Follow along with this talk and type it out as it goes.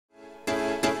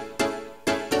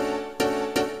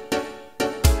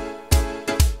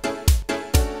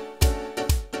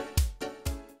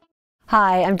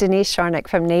Hi, I'm Denise Shornick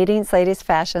from Nadine's Ladies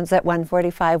Fashions at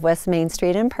 145 West Main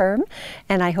Street in Perham,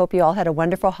 and I hope you all had a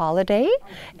wonderful holiday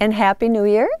and Happy New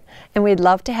Year. And we'd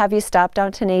love to have you stop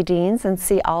down to Nadine's and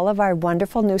see all of our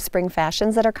wonderful new spring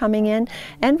fashions that are coming in,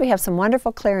 and we have some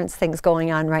wonderful clearance things going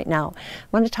on right now. I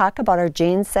want to talk about our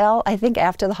jeans sale. I think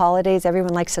after the holidays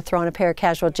everyone likes to throw in a pair of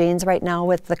casual jeans right now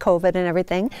with the COVID and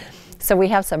everything. So we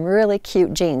have some really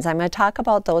cute jeans. I'm going to talk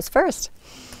about those first.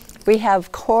 We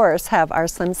of course have our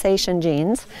Slimsation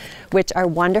jeans, which are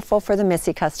wonderful for the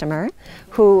Missy customer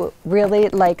who really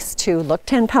likes to look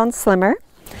 10 pounds slimmer.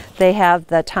 They have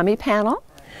the tummy panel,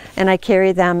 and I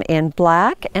carry them in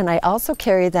black, and I also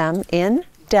carry them in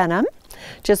denim.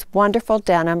 Just wonderful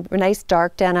denim, nice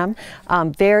dark denim,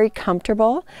 very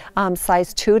comfortable,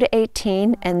 size 2 to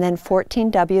 18 and then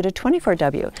 14W to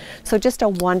 24W. So just a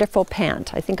wonderful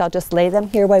pant. I think I'll just lay them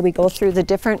here while we go through the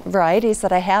different varieties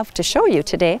that I have to show you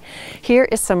today. Here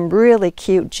is some really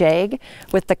cute jag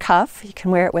with the cuff. You can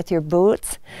wear it with your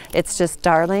boots. It's just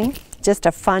darling. Just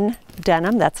a fun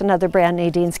denim. That's another brand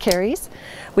Nadine's carries.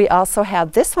 We also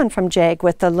have this one from Jag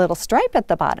with the little stripe at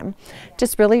the bottom.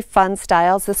 Just really fun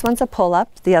styles. This one's a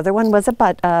pull-up. The other one was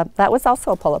that was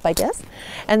also a pull-up, I guess.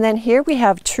 And then here we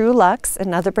have True Luxe,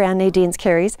 another brand Nadine's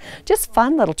carries. Just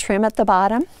fun little trim at the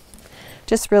bottom.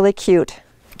 Just really cute,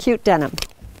 cute denim.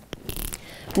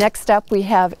 Next up we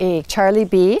have a Charlie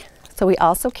B. So we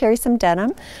also carry some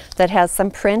denim that has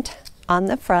some print on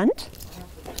the front.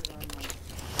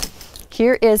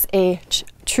 Here is a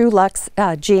True Luxe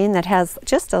jean that has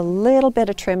just a little bit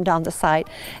of trim down the side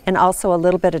and also a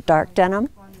little bit of dark denim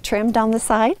trim down the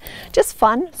side. Just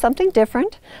fun, something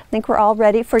different. I think we're all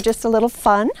ready for just a little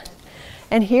fun.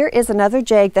 And here is another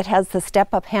jag that has the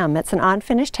step-up hem. It's an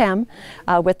unfinished hem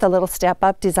with the little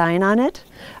step-up design on it.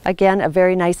 Again, a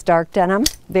very nice dark denim,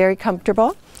 very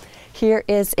comfortable. Here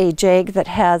is a jag that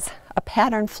has a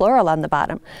pattern floral on the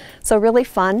bottom. So really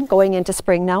fun going into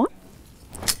spring now.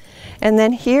 And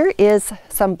then here is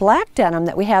some black denim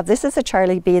that we have. This is a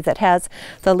Charlie B that has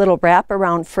the little wrap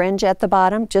around fringe at the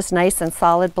bottom, just nice and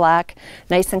solid black,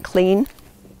 nice and clean.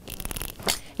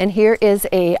 And here is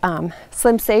a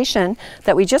Slimsation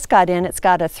that we just got in. It's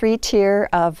got a 3-tier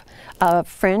of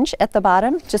fringe at the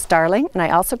bottom, just darling. And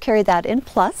I also carry that in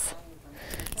plus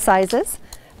sizes.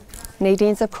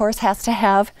 Nadine's, of course, has to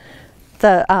have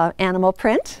the animal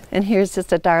print. And here's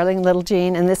just a darling little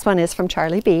jean, and this one is from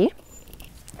Charlie B.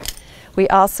 We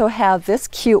also have this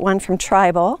cute one from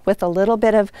Tribal with a little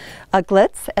bit of a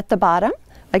glitz at the bottom.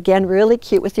 Again, really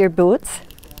cute with your boots.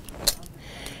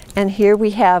 And here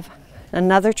we have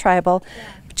another Tribal,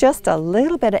 just a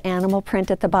little bit of animal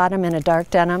print at the bottom in a dark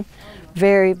denim.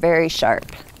 Very, very sharp.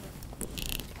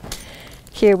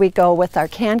 Here we go with our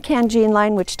Can-Can jean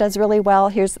line, which does really well.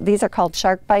 These are called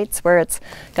Shark Bites, where it's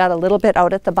got a little bit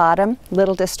out at the bottom,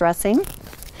 little distressing.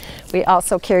 We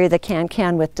also carry the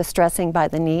Can-Can with distressing by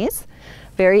the knees.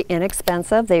 Very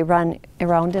inexpensive. They run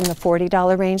around in the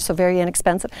 $40 range, so very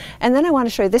inexpensive. And then I want to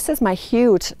show you, this is my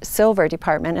huge silver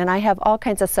department, and I have all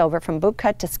kinds of silver from boot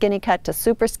cut to skinny cut to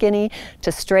super skinny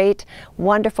to straight.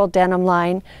 Wonderful denim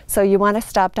line. So you want to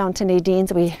stop down to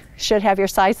Nadine's. We should have your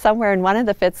size somewhere in one of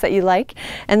the fits that you like.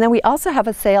 And then we also have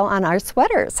a sale on our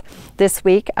sweaters this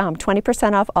week,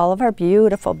 20% off all of our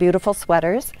beautiful, beautiful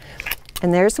sweaters.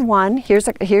 And there's one. Here's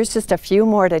just a few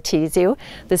more to tease you.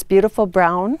 This beautiful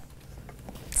brown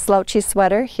slouchy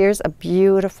sweater. Here's a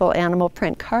beautiful animal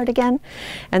print cardigan,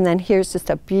 and then here's just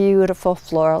a beautiful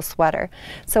floral sweater.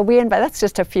 So that's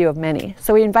just a few of many.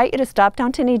 So we invite you to stop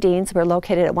down to Nadine's. We're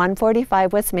located at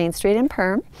 145 West Main Street in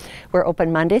Perham. We're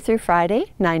open Monday through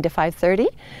Friday, 9 to 5:30,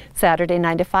 Saturday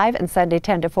 9 to 5, and Sunday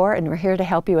 10 to 4, and we're here to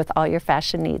help you with all your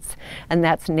fashion needs. And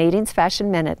that's Nadine's Fashion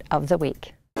Minute of the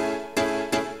week.